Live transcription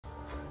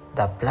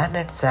The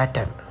planet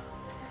Saturn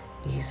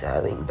is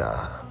having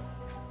the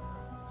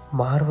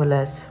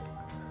marvelous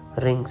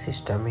ring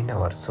system in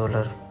our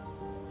solar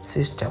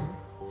system.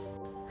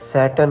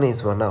 Saturn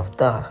is one of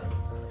the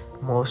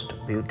most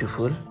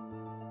beautiful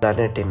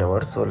planet in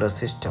our solar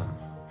system.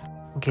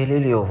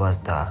 Galileo was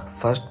the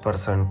first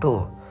person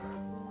to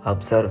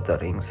observe the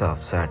rings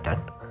of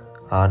Saturn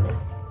on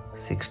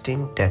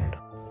 1610.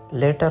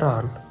 Later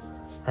on,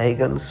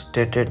 Huygens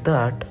stated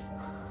that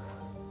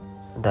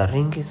the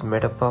ring is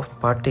made up of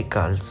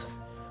particles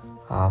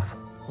of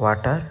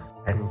water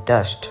and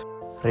dust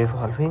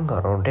revolving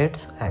around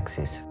its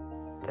axis.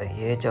 The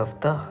age of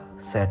the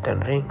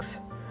Saturn rings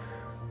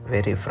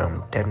vary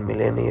from 10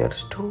 million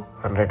years to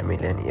 100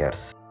 million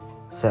years.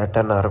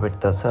 Saturn orbits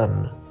the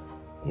Sun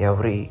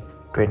every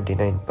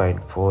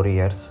 29.4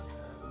 years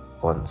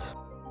once.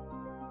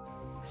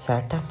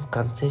 Saturn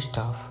consists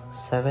of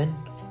 7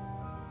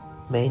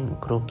 main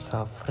groups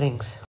of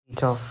rings,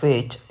 each of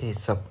which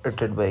is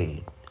separated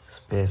by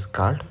space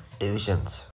called divisions.